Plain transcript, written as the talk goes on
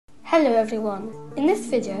Hello everyone, in this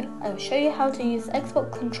video I will show you how to use the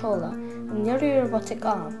Xbox controller and Niryo robotic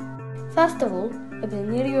arm. First of all, open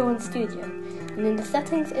Niryo One Studio and in the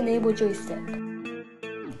settings enable joystick.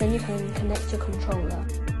 Then you can connect your controller.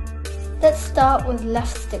 Let's start with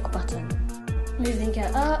left stick button, moving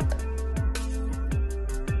it up,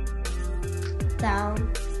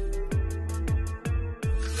 down,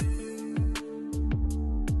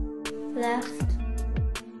 left,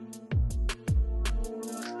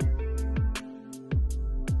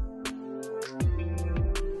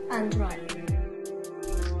 and right.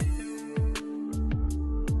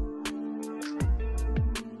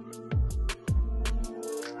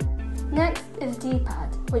 Next is D-pad,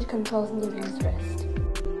 which controls Niryo's wrist.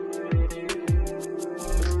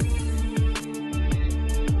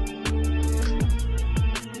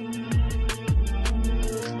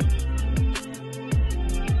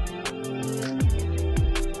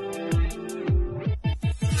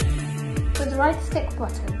 With the right stick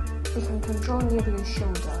button, we can control Niryo's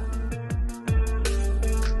shoulder.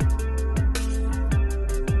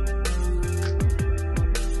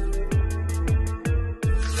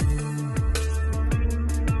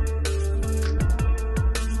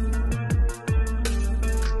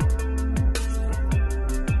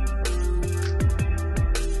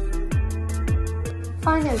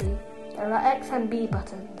 Finally, there are X and B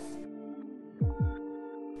buttons.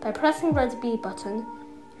 By pressing red B button,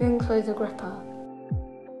 you can close the gripper.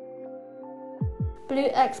 Blue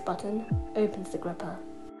X button opens the gripper.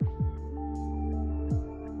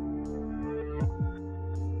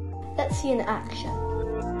 Let's see in action.